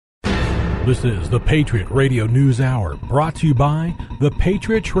This is the Patriot Radio News Hour, brought to you by the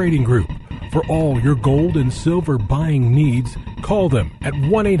Patriot Trading Group. For all your gold and silver buying needs, call them at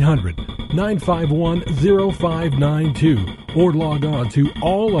 1-800-951-0592 or log on to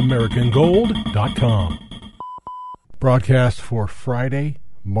allamericangold.com. Broadcast for Friday,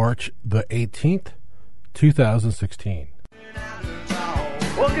 March the 18th, 2016.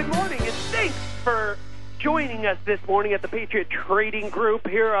 Well, good morning, and thanks for joining us this morning at the Patriot Trading Group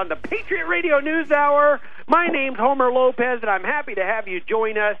here on the Patriot Radio News Hour. My name's Homer Lopez, and I'm happy to have you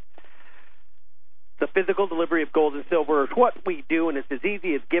join us. The physical delivery of gold and silver is what we do, and it's as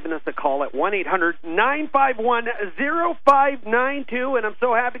easy as giving us a call at 1-800-951-0592. And I'm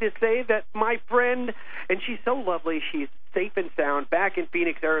so happy to say that my friend, and she's so lovely, she's safe and sound back in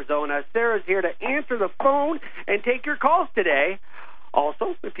Phoenix, Arizona. Sarah's here to answer the phone and take your calls today.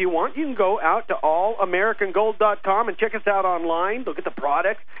 Also, if you want, you can go out to allamericangold.com and check us out online. Look at the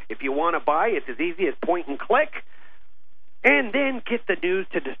products. If you want to buy, it's as easy as point and click. And then get the news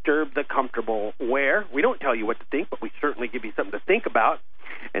to disturb the comfortable, where we don't tell you what to think, but we certainly give you something to think about.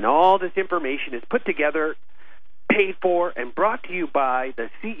 And all this information is put together, paid for, and brought to you by the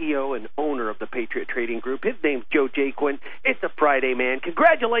CEO and owner of the Patriot Trading Group. His name's Joe Jaquin. It's a Friday, man.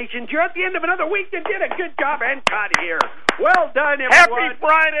 Congratulations. You're at the end of another week. You did a good job and got here. Well done, everyone. Happy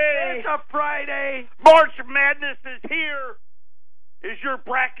Friday. It's a Friday. March Madness is here. Is your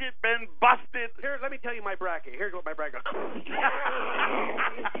bracket been busted? Here, let me tell you my bracket. Here's what my bracket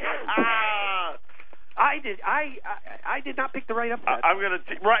I did not pick the right upset. I'm going to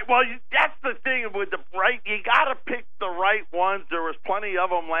right. Well, that's the thing with the right. You got to pick the right ones. There was plenty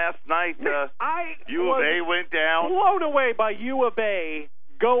of them last night. U of A went down. Blown away by U of A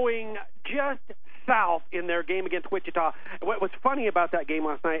going just south in their game against Wichita. What was funny about that game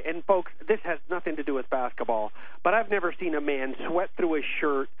last night, and folks, this has nothing to do with basketball, but I've never seen a man sweat through his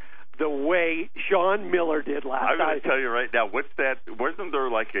shirt the way Sean Miller did last night. I'm going to tell you right now, what's that? Wasn't there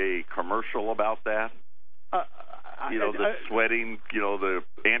like a commercial about that? The sweating, the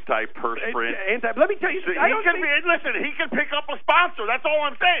antiperspirant. Let me tell you something. Listen, he can pick up a sponsor. That's all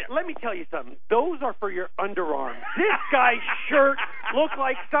I'm saying. Let me tell you something. Those are for your underarms. This guy's shirt looked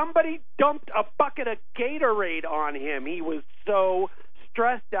like somebody dumped a bucket of Gatorade on him. He was so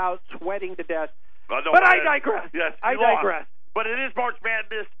stressed out, sweating to death. But I digress. Yes, I digress. But it is March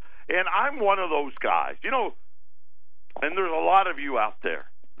Madness, and I'm one of those guys. And there's a lot of you out there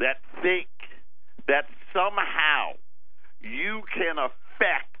that think that somehow you can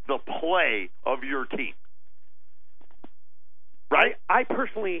affect the play of your team. Right? I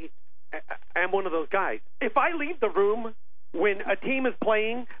personally am one of those guys. If I leave the room when a team is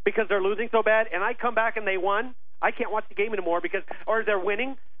playing because they're losing so bad and I come back and they won, I can't watch the game anymore or they're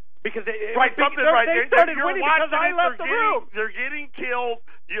winning because they started winning because I left the room. They're getting killed.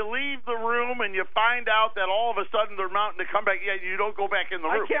 You leave the room and you find out that all of a sudden they're mounting to come back. Yeah, you don't go back in the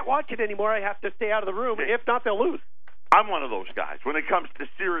room. I can't watch it anymore. I have to stay out of the room. If not, they'll lose. I'm one of those guys when it comes to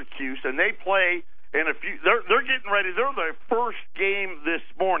Syracuse, and they play in a few. They're getting ready. They're their first game this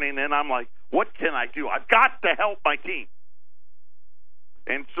morning, and I'm like, what can I do? I've got to help my team.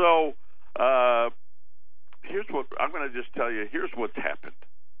 And so here's what I'm going to just tell you. Here's what's happened.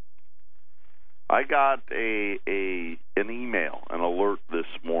 I got an email, an alert this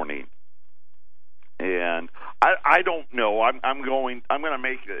morning, and I don't know. I'm going to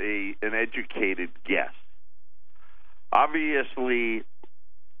make an educated guess. Obviously,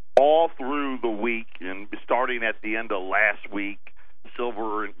 all through the week and starting at the end of last week,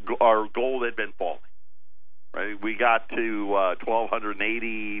 silver or gold had been falling. Right, we got to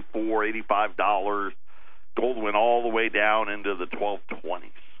 $1,284, $85. Gold went all the way down into the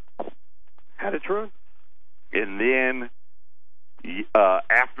 1220s. Had its run. And then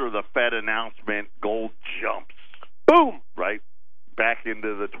after the Fed announcement, gold jumps. Boom! Right? Back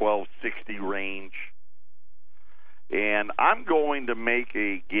into the 1260 range. And I'm going to make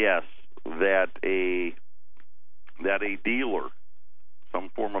a guess that a dealer, some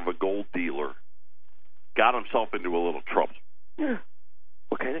form of a gold dealer, got himself into a little trouble. Yeah.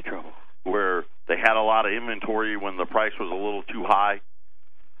 What kind of trouble? Where they had a lot of inventory when the price was a little too high.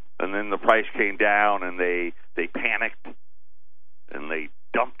 And then the price came down, and they panicked, and they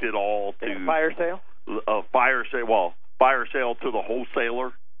dumped it all to fire sale. Fire sale to the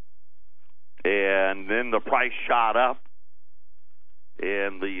wholesaler, and then the price shot up,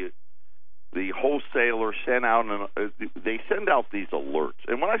 and the wholesaler sent out they send out these alerts.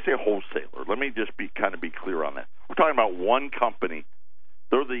 And when I say wholesaler, let me just be clear on that. We're talking about one company.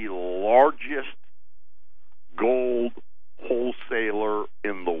 They're the largest gold wholesaler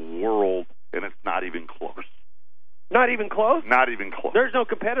in the world, and it's not even close. Not even close? Not even close. There's no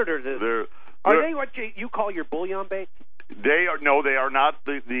competitors. Are they what you call your bullion bank? They are not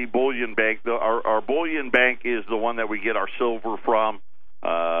the bullion bank. Our bullion bank is the one that we get our silver from. Okay,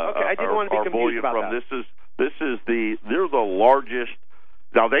 I didn't want to be confused about that. They're the largest.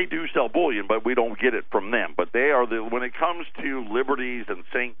 Now they do sell bullion, but we don't get it from them. But they are when it comes to Liberties and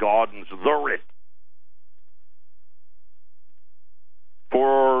St. Gaudens, they're it.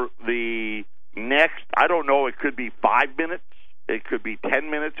 For the next, I don't know, it could be 5 minutes, it could be 10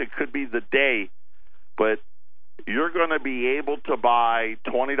 minutes, it could be the day, but you're going to be able to buy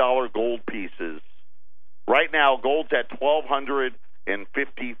 $20 gold pieces. Right now, gold's at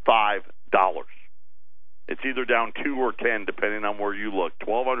 $1,255. It's either down 2 or 10, depending on where you look.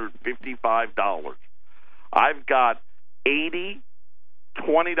 $1,255. I've got 80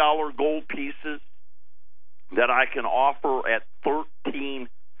 $20 gold pieces that I can offer at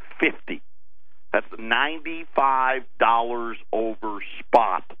 $1,350. That's $95 over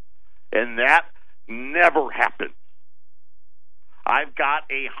spot, and that never happens. I've got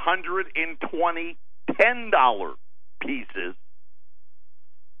 120 $10 pieces.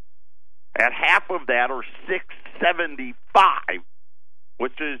 At half of that are $675,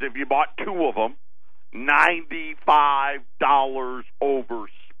 which is, if you bought 2 of them, $95 over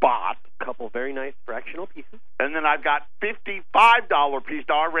spot. A couple very nice fractional pieces. And then I've got $55 piece.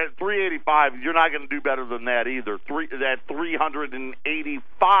 Now, I read $385. You're not going to do better than that either. That's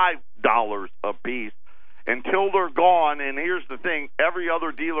 $385 a piece until they're gone. And here's the thing. Every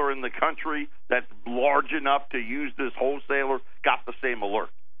other dealer in the country that's large enough to use this wholesaler got the same alert.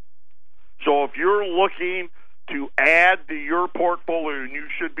 So if you're looking to add to your portfolio, and you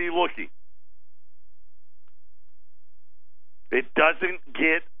should be looking, it doesn't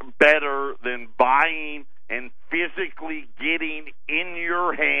get better than buying and physically getting in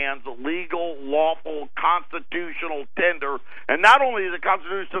your hands legal, lawful, constitutional tender. And not only the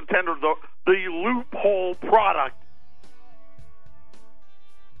constitutional tender, the loophole product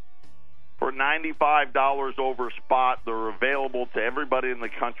for $95 over spot. They're available to everybody in the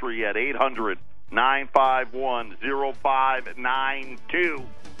country at 800-951-0592.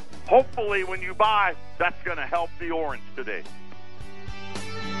 Hopefully when you buy, that's going to help the orange today.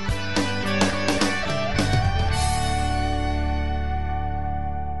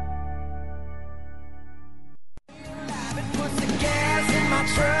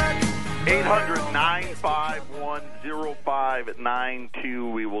 Truck.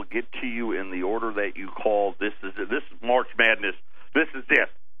 800-951-0592. We will get to you in the order that you called. This is March Madness. This is it.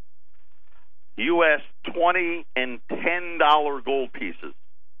 U.S. $20 and $10 gold pieces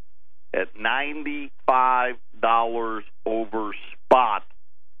at $95 over spot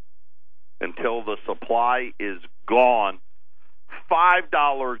until the supply is gone.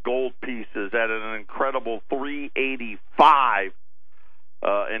 $5 gold pieces at an incredible $385.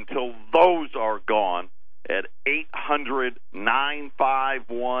 Until those are gone at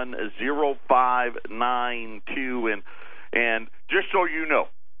 800-951-0592. And just so you know,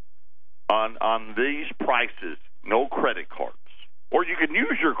 on these prices, no credit cards. Or you can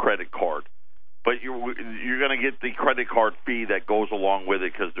use your credit card, but you're going to get the credit card fee that goes along with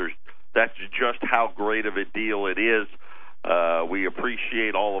it, because that's just how great of a deal it is. We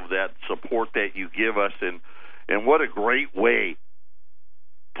appreciate all of that support that you give us, and what a great way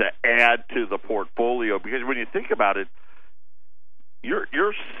to add to the portfolio, because when you think about it,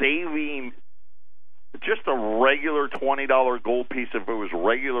 you're saving just a regular $20 gold piece. If it was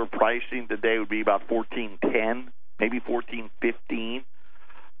regular pricing today, it would be about $14.10, maybe $14.15.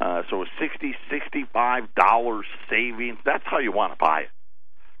 So a $65 savings. That's how you want to buy it.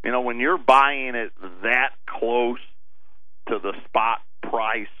 You know, when you're buying it that close to the spot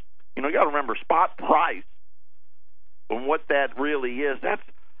price, you got to remember spot price. And what that really is, that's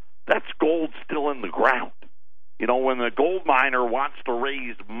gold still in the ground. When the gold miner wants to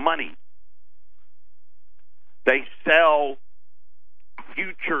raise money, they sell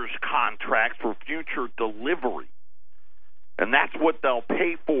futures contracts for future delivery. And that's what they'll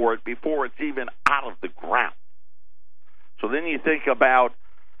pay for it before it's even out of the ground. So then you think about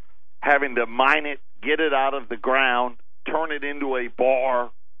having to mine it, get it out of the ground, turn it into a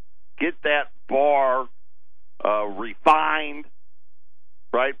bar, get that bar refined,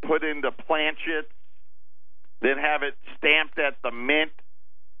 right, put into planchets, then have it stamped at the mint,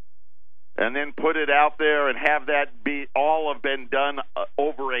 and then put it out there and have that all have been done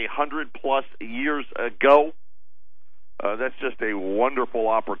over 100+ years ago. That's just a wonderful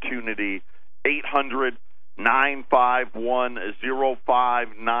opportunity. 800-951-0592.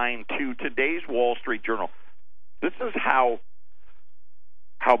 951-0592. Today's Wall Street Journal. This is how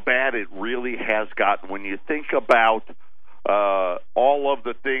how bad it really has gotten when you think about all of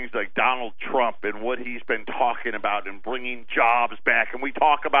the things like Donald Trump and what he's been talking about and bringing jobs back. And we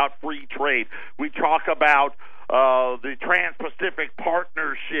talk about free trade. We talk about the Trans-Pacific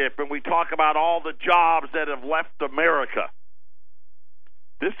Partnership, and we talk about all the jobs that have left America.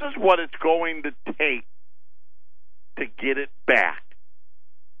 This is what it's going to take to get it back.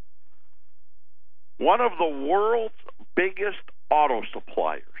 One of the world's biggest auto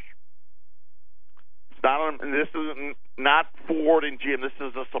suppliers. This is not Ford and GM. This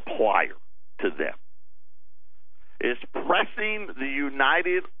is a supplier to them. Is pressing the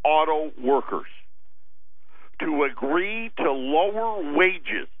United Auto Workers to agree to lower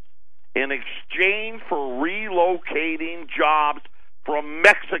wages in exchange for relocating jobs from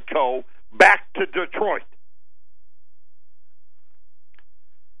Mexico back to Detroit.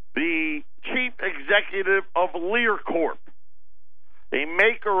 The chief executive of Lear Corp, a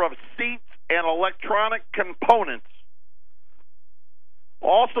maker of seats and electronic components,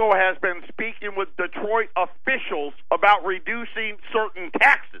 also has been speaking with Detroit officials about reducing certain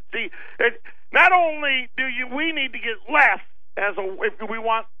taxes. See, not only we need to get less if we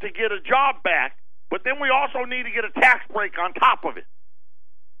want to get a job back, but then we also need to get a tax break on top of it.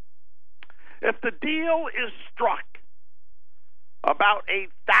 If the deal is struck, about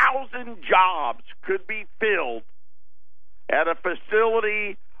 1,000 jobs could be filled at a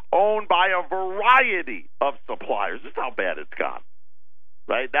facility owned by a variety of suppliers. This is how bad it's gotten.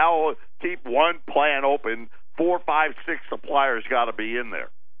 Right now, keep one plant open, 4, 5, 6 suppliers got to be in there.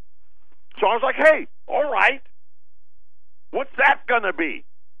 So I was like, hey, all right, what's that going to be?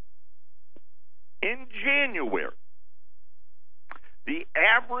 In January, the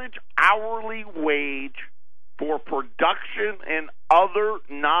average hourly wage for production and other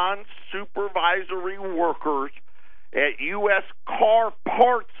non-supervisory workers at U.S. car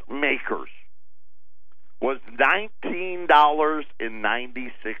parts makers was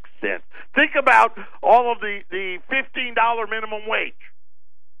 $19.96. Think about all of the $15 minimum wage.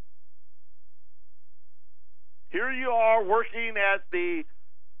 Here you are working at the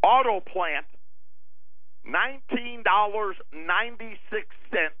auto plant,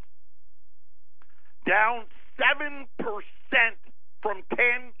 $19.96, down 7% from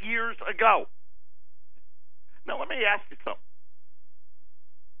 10 years ago. Now, let me ask you something.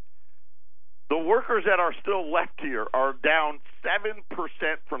 The workers that are still left here are down 7%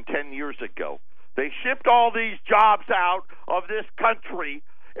 from 10 years ago. They shipped all these jobs out of this country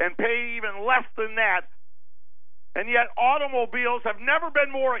and pay even less than that, and yet automobiles have never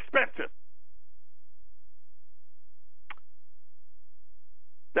been more expensive.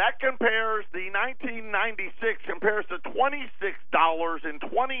 That compares, the 1996 compares to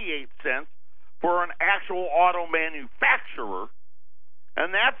 $26.28 for an actual auto manufacturer,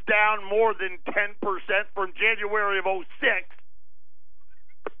 and that's down more than 10% from January of 2006.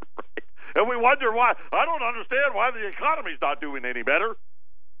 And we wonder why. I don't understand why the economy's not doing any better.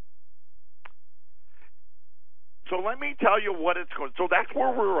 So let me tell you what it's going. So that's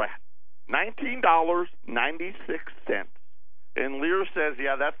where we're at, $19.96. And Lear says,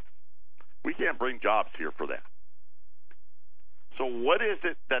 yeah, we can't bring jobs here for that. So what is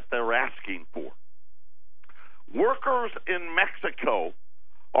it that they're asking for? Workers in Mexico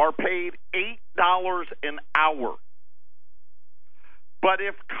are paid $8 an hour. But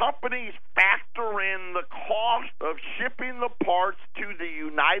if companies factor in the cost of shipping the parts to the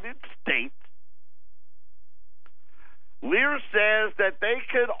United States, Lear says that they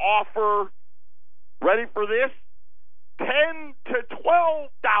could offer, ready for this, $10 to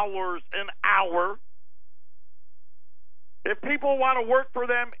 $12 an hour if people want to work for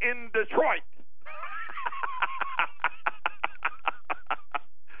them in Detroit.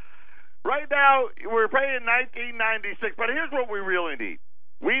 Right now, we're paying $19.96, but here's what we really need.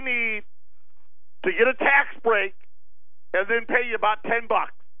 We need to get a tax break and then pay you about $10.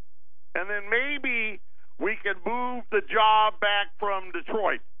 And then maybe we can move the job back from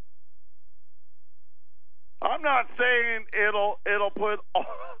Detroit. I'm not saying it'll put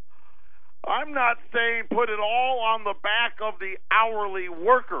I'm not saying put it all on the back of the hourly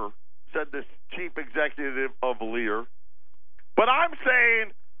worker, said this chief executive of Lear. But I'm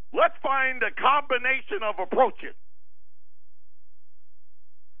saying let's find a combination of approaches.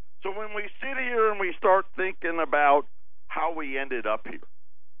 So when we sit here and we start thinking about how we ended up here,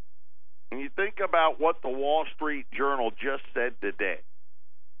 and you think about what the Wall Street Journal just said today,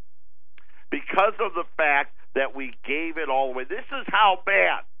 because of the fact that we gave it all away. This is how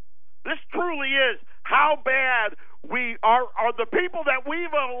bad. This truly is how bad we are the people that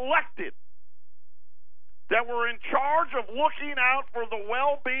we've elected that were in charge of looking out for the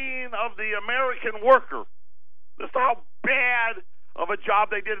well-being of the American worker. This is how bad of a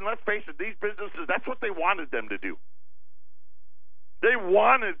job they did. And let's face it, these businesses, that's what they wanted them to do. They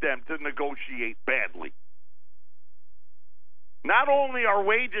wanted them to negotiate badly. Not only are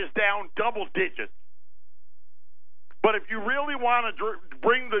wages down double digits, but if you really want to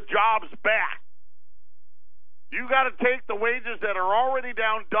bring the jobs back, you got to take the wages that are already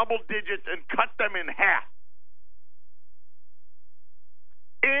down double digits and cut them in half.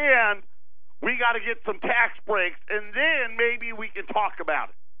 And we got to get some tax breaks, and then maybe we can talk about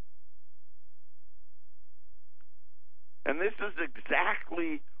it. And this is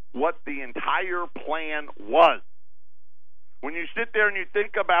exactly what the entire plan was. When you sit there and you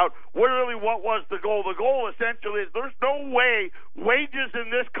think about really what was the goal essentially is there's no way wages in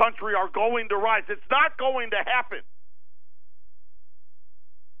this country are going to rise. It's not going to happen.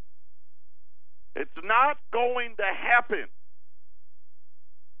 It's not going to happen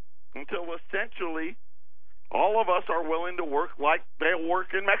until essentially all of us are willing to work like they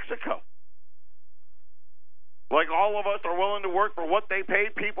work in Mexico. Like all of us are willing to work for what they pay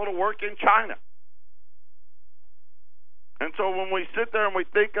people to work in China. And so when we sit there and we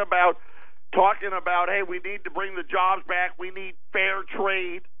think about talking about, hey, we need to bring the jobs back, we need fair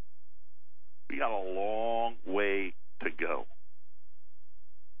trade, we got a long way to go.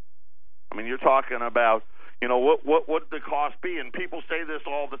 I mean, you're talking about, what would the cost be? And people say this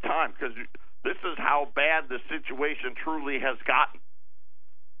all the time because this is how bad the situation truly has gotten.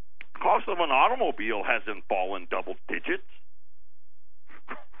 The cost of an automobile hasn't fallen double digits,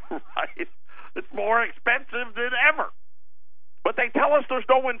 right? It's more expensive than ever. But they tell us there's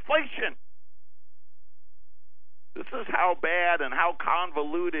no inflation. This is how bad and how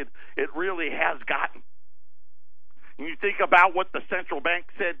convoluted it really has gotten. And you think about what the central bank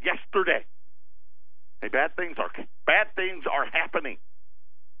said yesterday. Hey, bad things are happening.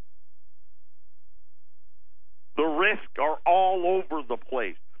 The risks are all over the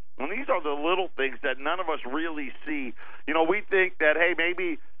place. And these are the little things that none of us really see. We think that, hey,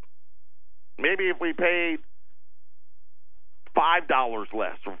 maybe if we paid $5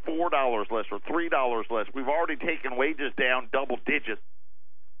 less or $4 less or $3 less, we've already taken wages down double digits.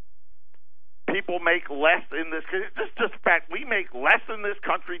 People make less in this country. It's just a fact. We make less in this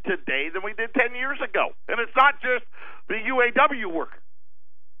country today than we did 10 years ago. And it's not just the UAW worker.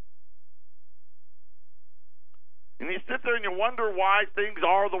 And you sit there and you wonder why things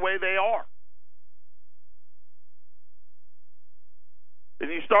are the way they are.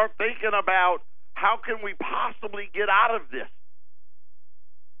 And you start thinking about how can we possibly get out of this?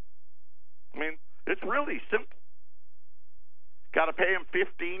 I mean, it's really simple. Got to pay them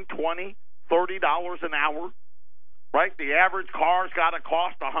 $15, $20, $30 an hour, right? The average car's got to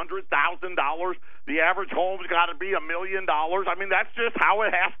cost $100,000. The average home's got to be $1 million. I mean, that's just how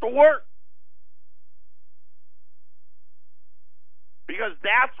it has to work. Because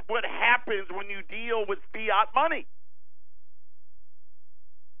that's what happens when you deal with fiat money.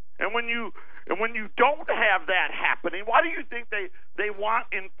 And when you don't have that happening, why do you think they want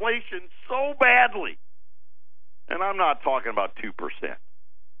inflation so badly? And I'm not talking about 2%.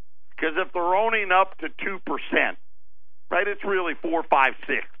 Because if they're owning up to 2%, right, it's really 4, 5,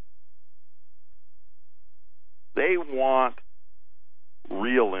 6. They want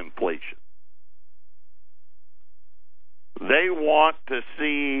real inflation. They want to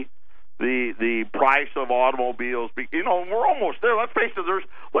see the price of automobiles be, we're almost there. Let's face it,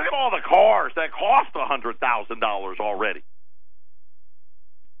 look at all the cars that cost $100,000 already.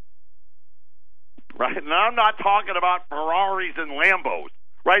 Right? And I'm not talking about Ferraris and Lambos,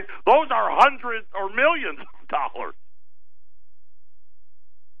 right? Those are hundreds or millions of dollars.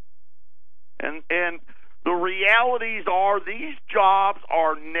 And the realities are these jobs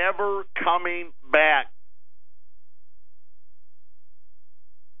are never coming back.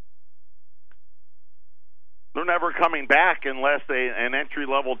 They're never coming back unless an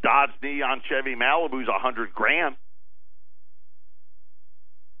entry-level Dodge Neon Chevy Malibu's $100,000,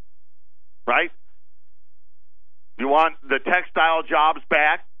 right? You want the textile jobs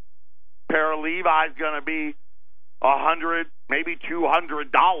back? Pair of Levi's going to be $100, maybe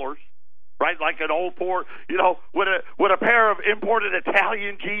 $200, right? Like an old Ford, what a pair of imported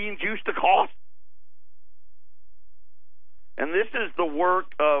Italian jeans used to cost. And this is the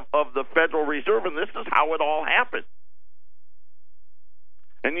work of the Federal Reserve, and this is how it all happened.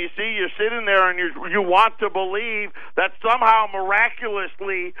 And you see, you're sitting there and you want to believe that somehow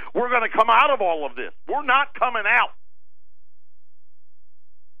miraculously we're going to come out of all of this. We're not coming out.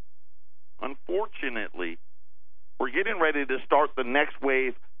 Unfortunately, we're getting ready to start the next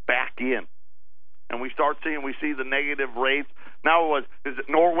wave back in. and we see the negative rates. Now, is it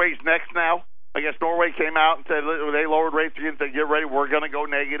Norway's next now? I guess Norway came out and said they lowered rates again and said, get ready, we're going to go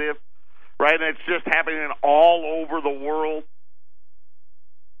negative, right? And it's just happening all over the world.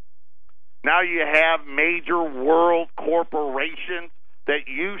 Now you have major world corporations that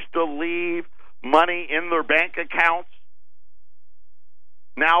used to leave money in their bank accounts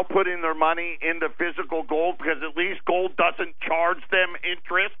now putting their money into physical gold because at least gold doesn't charge them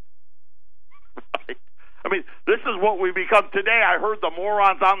interest. Right? I mean, this is what we become today. I heard the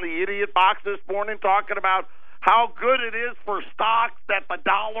morons on the idiot box this morning talking about how good it is for stocks that the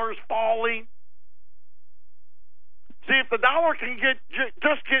dollar's falling. See, if the dollar can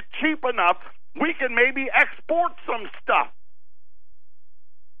just get cheap enough, we can maybe export some stuff.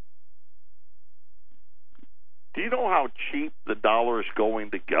 Do you know how cheap the dollar is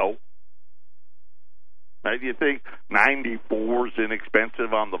going to go? Now, do you think 94 is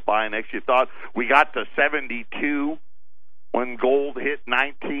inexpensive on the Finex? You thought we got to 72 when gold hit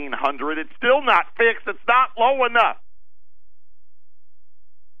 1900. It's still not fixed. It's not low enough.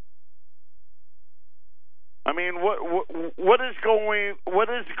 I mean, what is going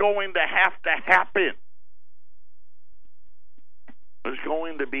to have to happen? There's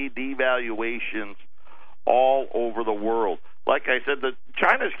going to be devaluations all over the world. Like I said,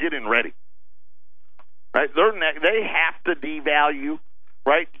 China's getting ready. Right? They have to devalue.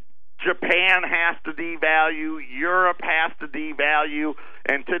 Right? Japan has to devalue. Europe has to devalue.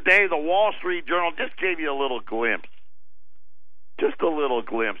 And today, the Wall Street Journal just gave you a little glimpse. Just a little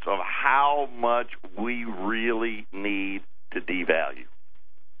glimpse of how much we really need to devalue.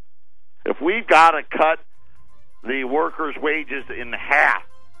 If we've got to cut the workers' wages in half,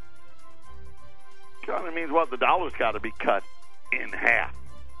 it means what? The dollar's got to be cut in half,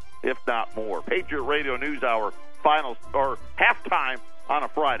 if not more. Patriot Radio News Hour, final or halftime on a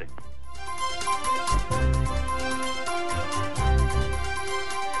Friday.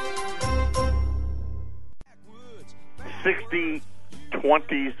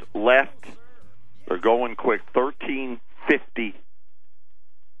 $60.20s left. They're going quick. $13.50.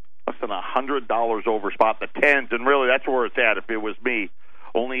 Less than $100 over spot the tens, and really that's where it's at. If it was me,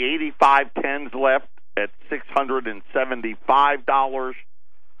 only 85 tens left at $675.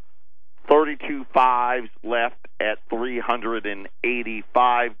 32 fives left at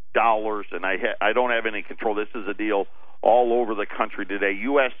 $385, and I don't have any control. This is a deal all over the country today.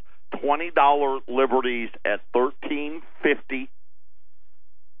 U.S. $20 Liberties at $13.50.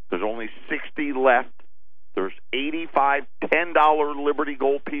 There's only 60 left. There's 85 $10 Liberty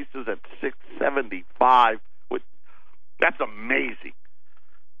gold pieces at $675. That's amazing.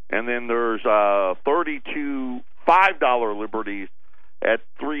 And then there's 32 $5 Liberties at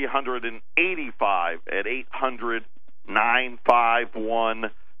 $385 at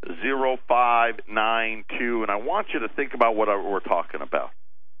 800-951-0592. And I want you to think about what we're talking about.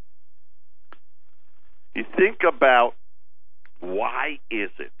 You think about why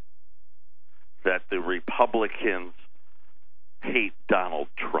is it that the Republicans hate Donald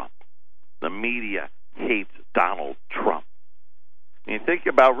Trump? The media hates Donald Trump. And you think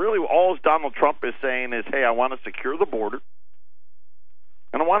about really all Donald Trump is saying is, hey, I want to secure the border,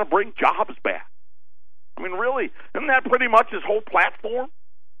 and I want to bring jobs back. I mean, really, isn't that pretty much his whole platform?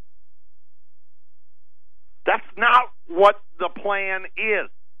 That's not what the plan is.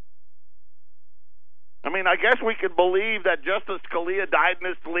 I mean, I guess we could believe that Justice Scalia died in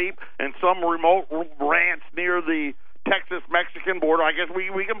his sleep in some remote ranch near the Texas-Mexican border. I guess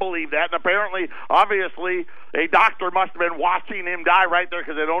we can believe that. And apparently, obviously, a doctor must have been watching him die right there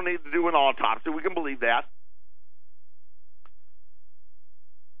because they don't need to do an autopsy. We can believe that.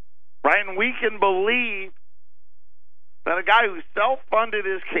 Right? And we can believe that a guy who self-funded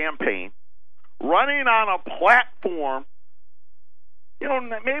his campaign, running on a platform, you know,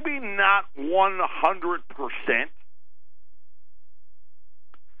 maybe not 100%,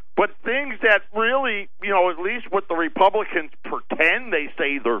 but things that really, you know, at least what the Republicans pretend they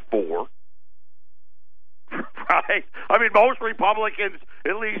say they're for, right? I mean, most Republicans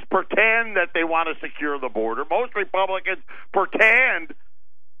at least pretend that they want to secure the border. Most Republicans pretend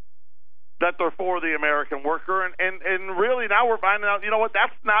that they're for the American worker, and really now we're finding out, you know what,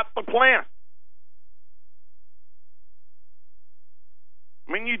 that's not the plan.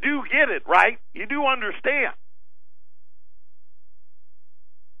 I mean, you do get it, right? You do understand.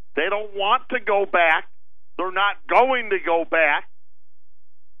 They don't want to go back. They're not going to go back.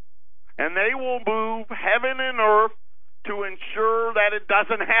 And they will move heaven and earth to ensure that it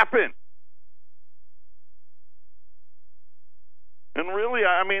doesn't happen. And really,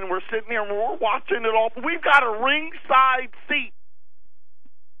 I mean, we're sitting here and we're watching it all. We've got a ringside seat.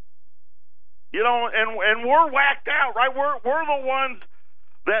 You know, and we're whacked out, right? We're the ones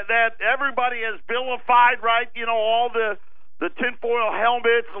that everybody has vilified, right? You know, all the tinfoil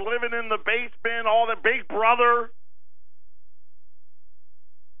helmets, living in the basement, all the Big Brother.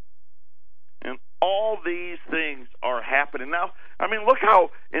 And all these things are happening. Now, I mean, look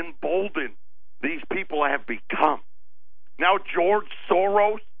how emboldened these people have become. Now George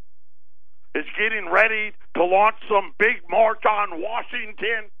Soros is getting ready to launch some big march on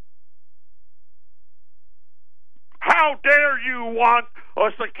Washington. How dare you want a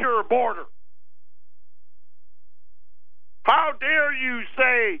secure border? How dare you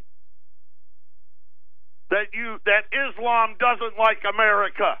say that Islam doesn't like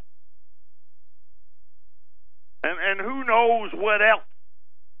America? And who knows what else?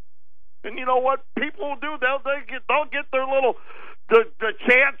 And you know what people will do? They'll get their little the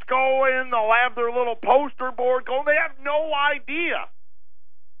chants going. They'll have their little poster board going. They have no idea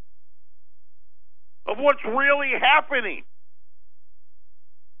of what's really happening.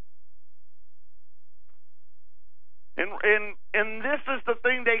 And this is the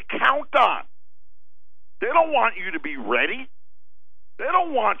thing they count on. They don't want you to be ready. They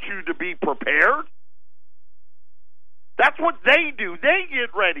don't want you to be prepared. That's what they do. They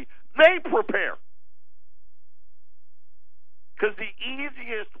get ready. They prepare. Because the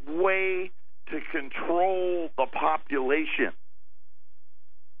easiest way to control the population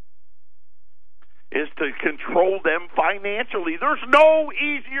is to control them financially. There's no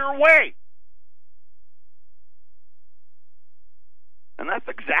easier way. And that's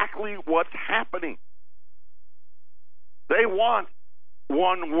exactly what's happening. They want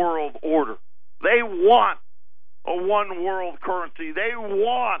one world order. They want a one world currency. They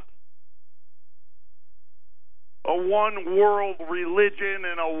want a one world religion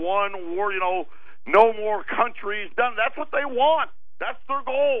and a one world, no more countries done. That's what they want. That's their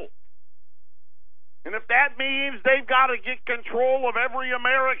goal. And if that means they've got to get control of every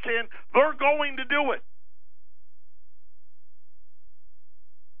American, they're going to do it.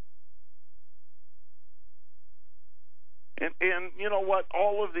 And you know what?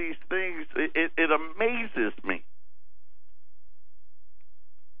 All of these things, it amazes me.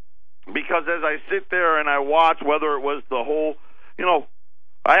 Because as I sit there and I watch, whether it was the whole,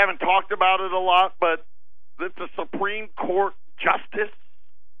 I haven't talked about it a lot, but it's a Supreme Court justice.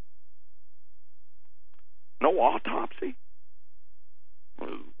 No autopsy.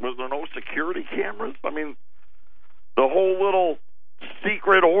 Was there no security cameras? I mean, the whole little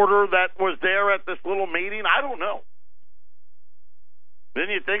secret order that was there at this little meeting, I don't know. Then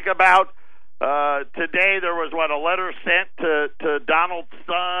you think about today there was, a letter sent to Donald's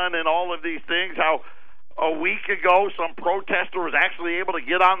son and all of these things, how a week ago some protester was actually able to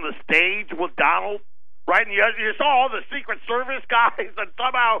get on the stage with Donald, right? And you saw all the Secret Service guys, and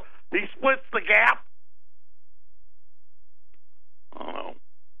somehow he splits the gap. I don't know.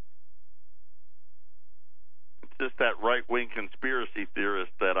 It's just that right-wing conspiracy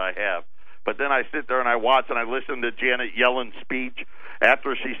theorist that I have. But then I sit there and I watch and I listen to Janet Yellen's speech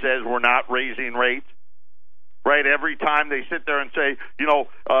after she says we're not raising rates. Right? Every time they sit there and say,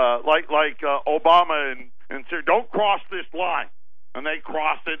 like Obama and say, don't cross this line. And they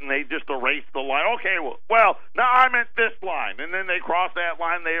cross it and they just erase the line. Okay, well, now I meant this line. And then they cross that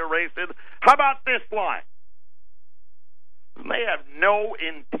line, they erase it. How about this line? And they have no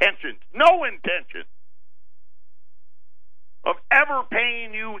intention of ever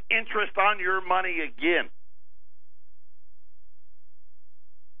paying you interest on your money again.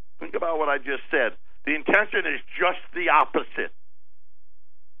 Think about what I just said. The intention is just the opposite.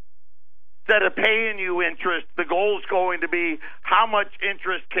 Instead of paying you interest, the goal is going to be how much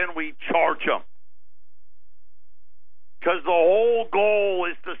interest can we charge them? Because the whole goal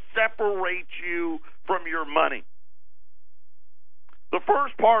is to separate you from your money. The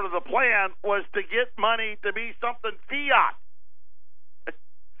first part of the plan was to get money to be something fiat.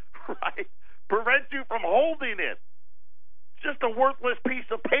 Right? Prevent you from holding it. It's just a worthless piece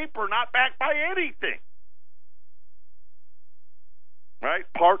of paper, not backed by anything. Right?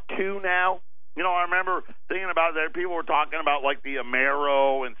 Part 2 now. I remember thinking about that. People were talking about like the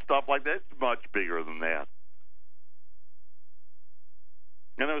Amero and stuff like that. It's much bigger than that.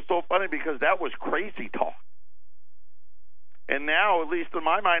 And it was so funny because that was crazy talk. And now, at least in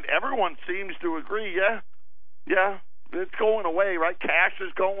my mind, everyone seems to agree, yeah, it's going away, right? Cash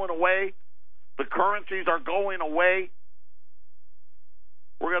is going away. The currencies are going away.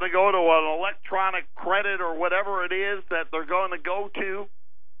 We're going to go to an electronic credit or whatever it is that they're going to go to.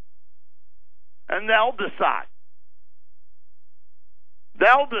 And they'll decide.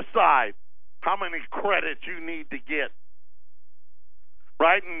 They'll decide how many credits you need to get.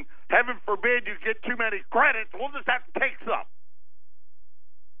 Right? And Heaven forbid you get too many credits. We'll just have to take some.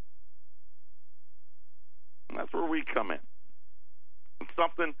 And that's where we come in. It's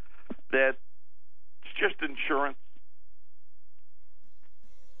something that's just insurance,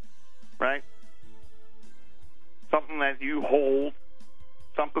 right? Something that you hold,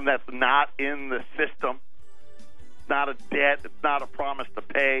 something that's not in the system. It's not a debt. It's not a promise to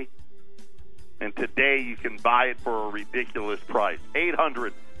pay. And today you can buy it for a ridiculous price.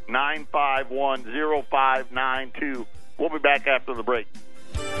 800-951-0592. We'll be back after the break.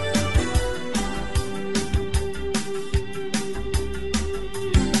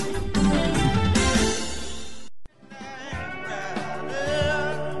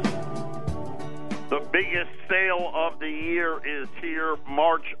 The biggest sale of the year is here,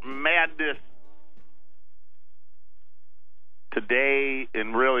 March Madness. Today,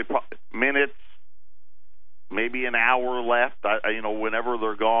 in really minutes, maybe an hour left, whenever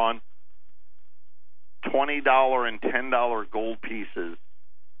they're gone. $20 and $10 gold pieces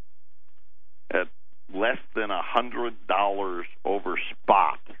at less than $100 over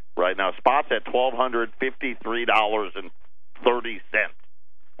spot. Right now, spot's at $1,253.30.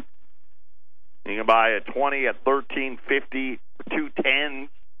 You can buy a 20 at $1,350, 2 10s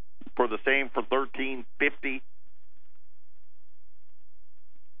for the same for $1,350.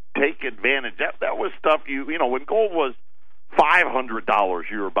 Take advantage. That was stuff when gold was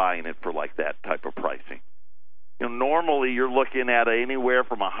 $500, you were buying it for like that type of pricing. Normally you're looking at anywhere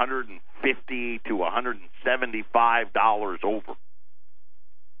from $150 to $175 over.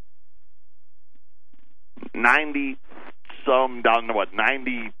 90 some down to what,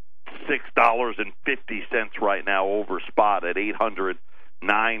 $96.50 right now over spot at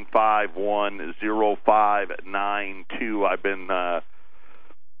 800-951-0592. I've been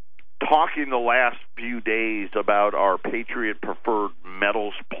talking the last few days about our Patriot Preferred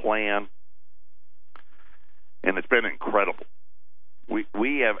Metals plan, and it's been incredible.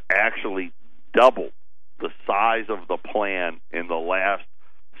 We have actually doubled the size of the plan in the last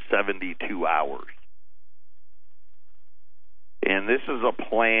 72 hours. And this is a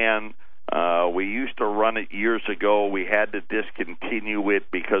plan, we used to run it years ago. We had to discontinue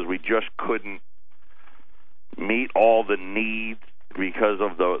it because we just couldn't meet all the needs because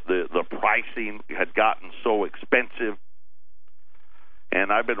of the pricing had gotten so expensive.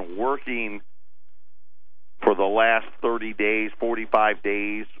 And I've been working for the last 30 days, 45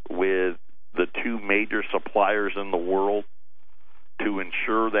 days with the two major suppliers in the world to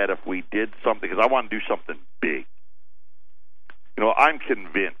ensure that if we did something, because I want to do something big. I'm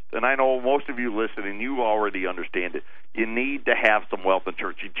convinced, and I know most of you listening, you already understand it. You need to have some wealth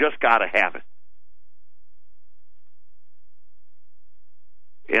insurance. You just got to have it.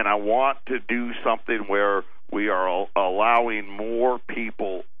 And I want to do something where we are allowing more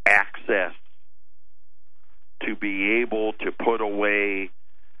people access to be able to put away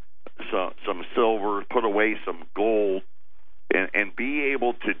some silver, put away some gold, and be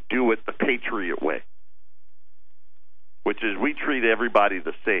able to do it the Patriot way, which is we treat everybody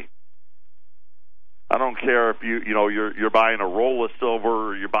the same. I don't care if you're buying a roll of silver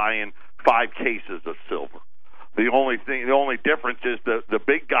or you're buying 5 cases of silver. The only difference is the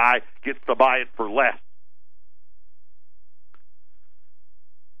big guy gets to buy it for less.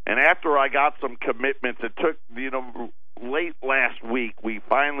 And after I got some commitments, it took late last week, we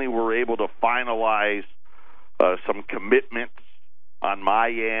finally were able to finalize some commitments on my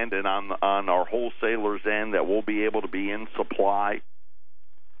end and on our wholesalers' end that we'll be able to be in supply.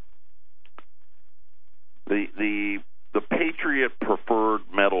 The Patriot Preferred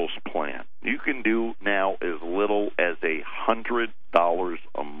Metals plan, you can do now as little as $100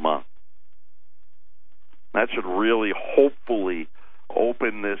 a month. That should really, hopefully,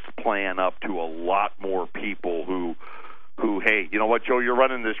 open this plan up to a lot more people who, hey, you know what, Joe, you're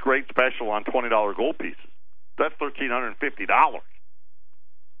running this great special on $20 gold pieces. That's $1,350.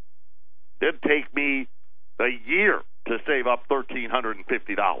 It'd take me a year to save up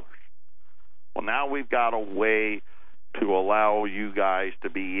 $1,350. Well, now we've got a way to allow you guys to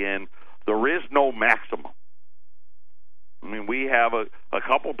be in. There is no maximum. I mean, we have a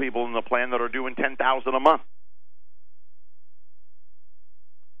couple people in the plan that are doing $10,000 a month.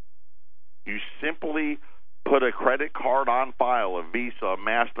 You simply put a credit card on file, a Visa, a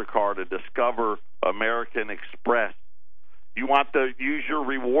MasterCard, a Discover, American Express. You want to use your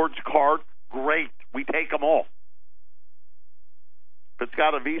rewards card? Great. We take them all. If it's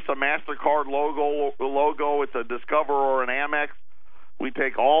got a Visa, MasterCard logo, it's a Discover or an Amex, we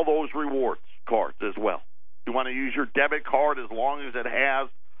take all those rewards cards as well. You want to use your debit card as long as it has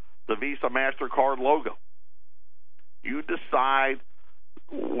the Visa, MasterCard logo. You decide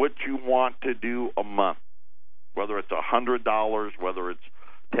what you want to do a month, whether it's $100, whether it's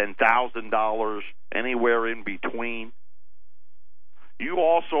 $10,000, anywhere in between. You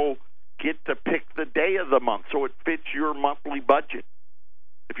also get to pick the day of the month so it fits your monthly budget.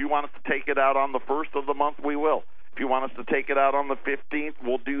 If you want us to take it out on the 1st of the month, we will. If you want us to take it out on the 15th,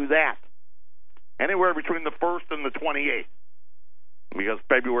 we'll do that. Anywhere between the 1st and the 28th, because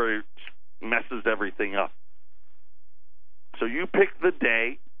February messes everything up. So you pick the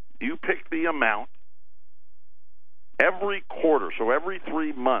day, you pick the amount. Every quarter, so every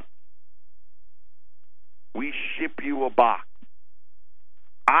 3 months, we ship you a box.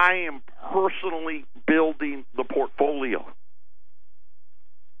 I am personally building the portfolio.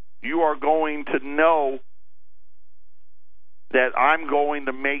 You are going to know that I'm going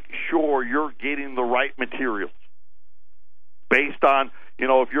to make sure you're getting the right materials. Based on,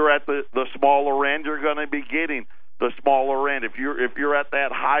 if you're at the smaller end, you're going to be getting the smaller end. If you're at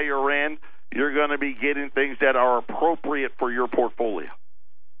that higher end, you're going to be getting things that are appropriate for your portfolio.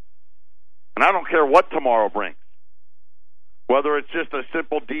 And I don't care what tomorrow brings. Whether it's just a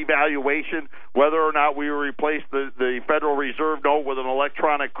simple devaluation, whether or not we replace the Federal Reserve note with an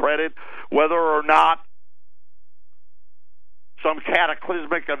electronic credit, whether or not some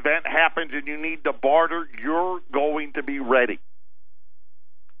cataclysmic event happens and you need to barter, you're going to be ready.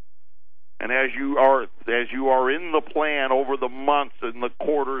 And as you are in the plan over the months and the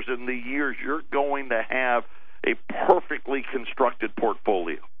quarters and the years, you're going to have a perfectly constructed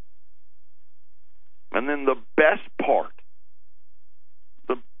portfolio. And then the best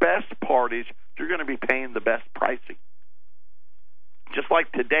part is you're going to be paying the best pricing. Just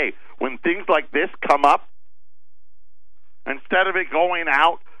like today, when things like this come up, instead of it going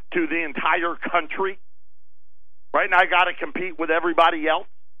out to the entire country, right now I got to compete with everybody else,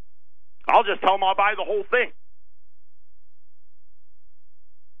 I'll just tell them I'll buy the whole thing.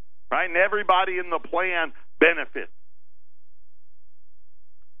 Right? And everybody in the plan benefits.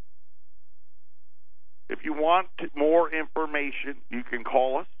 If you want more information, you can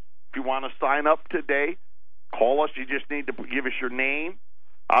call us. If you want to sign up today, call us. You just need to give us your name,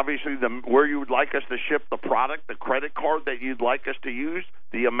 obviously where you would like us to ship the product, the credit card that you'd like us to use,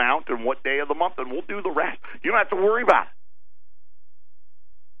 the amount, and what day of the month, and we'll do the rest. You don't have to worry about it.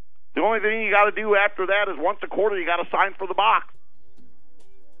 The only thing you got to do after that is once a quarter you got to sign for the box.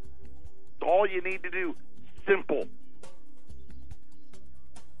 That's all you need to do. Simple.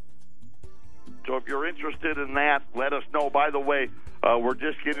 So if you're interested in that, let us know. By the way, we're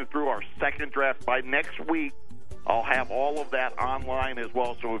just getting through our second draft. By next week, I'll have all of that online as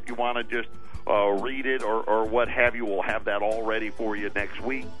well. So if you want to just read it or what have you, we'll have that all ready for you next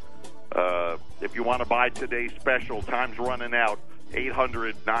week. If you want to buy today's special, time's running out.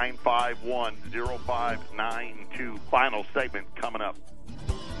 800-951-0592. Final segment coming up.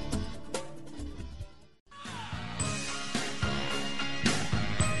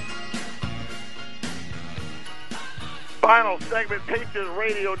 Final segment, Patriots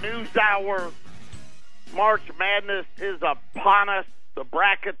Radio News Hour. March Madness is upon us. The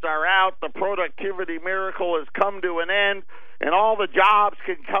brackets are out. The productivity miracle has come to an end, and all the jobs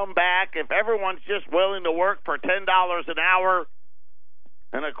can come back if everyone's just willing to work for $10 an hour.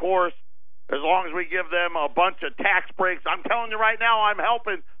 And, of course, as long as we give them a bunch of tax breaks, I'm telling you right now, I'm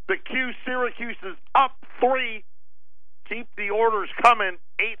helping. The Q Syracuse is up 3. Keep the orders coming.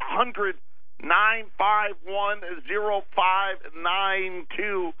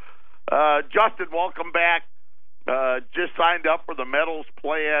 800-951-0592. Justin, welcome back. Just signed up for the Metals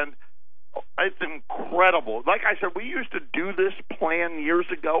plan. It's incredible. Like I said, we used to do this plan years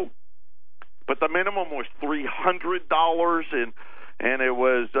ago, but the minimum was $300, and it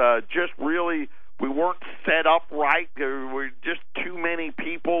was just really, we weren't set up right. There were just too many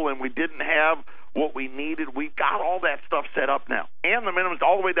people, and we didn't have what we needed. We've got all that stuff set up now, and the minimum's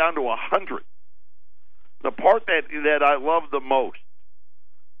all the way down to 100. The part that I love the most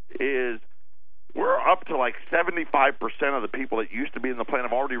is we're up to like 75% of the people that used to be in the plan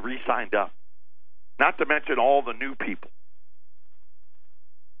have already re-signed up, not to mention all the new people.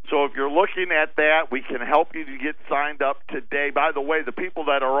 So if you're looking at that, we can help you to get signed up today. By the way, the people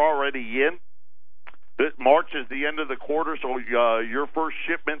that are already in, March is the end of the quarter, so your first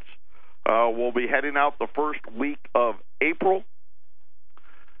shipments will be heading out the first week of April.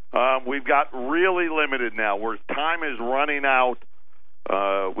 We've got really limited now, where time is running out.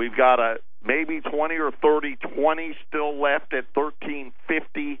 We've got maybe 20 or 30, 20 still left at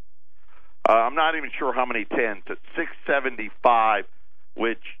 $1,350. I'm not even sure how many 10s. At $675,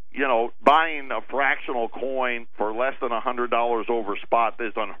 which, buying a fractional coin for less than $100 over spot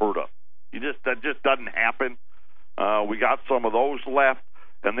is unheard of. That just doesn't happen. We got some of those left.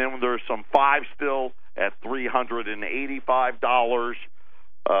 And then there's some 5 still at $385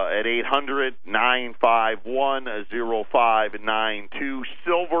 at 800-951-0592.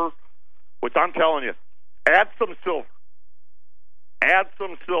 Silver, which I'm telling you, add some silver. Add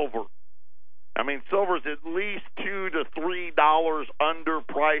some silver. I mean, silver's at least $2 to $3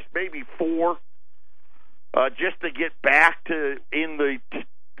 underpriced, maybe $4, just to get back to in the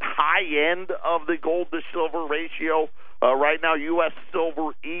high end of the gold to silver ratio. Right now, U.S.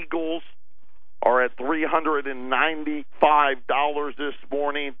 Silver Eagles are at $395 this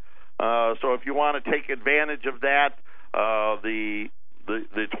morning. So if you want to take advantage of that, the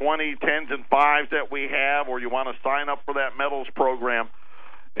 20, 10s, and 5s that we have, or you want to sign up for that metals program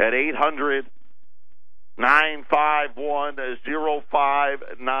at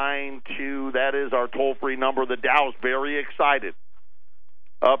 800-951-0592. That is our toll-free number. The Dow's very excited,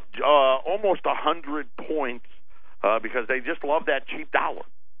 up almost 100 points because they just love that cheap dollar.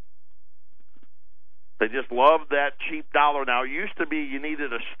 They just love that cheap dollar. Now, it used to be you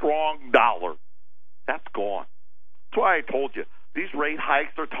needed a strong dollar. That's gone. That's why I told you, these rate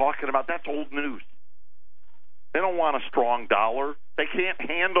hikes they're talking about, that's old news. They don't want a strong dollar. They can't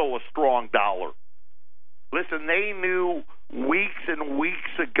handle a strong dollar. Listen, they knew weeks and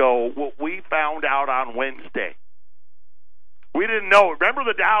weeks ago what we found out on Wednesday. We didn't know. Remember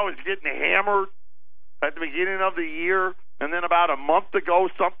the Dow was getting hammered at the beginning of the year, and then about a month ago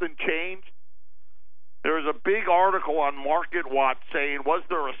something changed? There was a big article on MarketWatch saying, was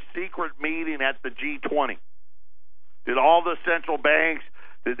there a secret meeting at the G20? Did all the central banks,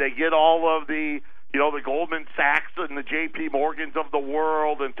 did they get all of the Goldman Sachs and the J.P. Morgans of the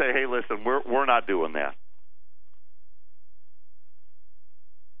world and say, hey, listen, we're not doing that.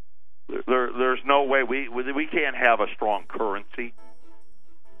 There's no way. We can't have a strong currency.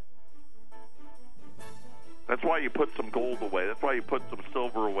 That's why you put some gold away. That's why you put some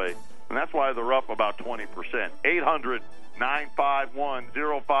silver away. And that's why they're up about 20%.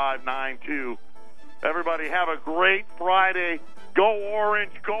 800-951-0592. Everybody have a great Friday. Go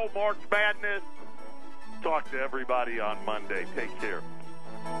Orange. Go March Madness. Talk to everybody on Monday. Take care.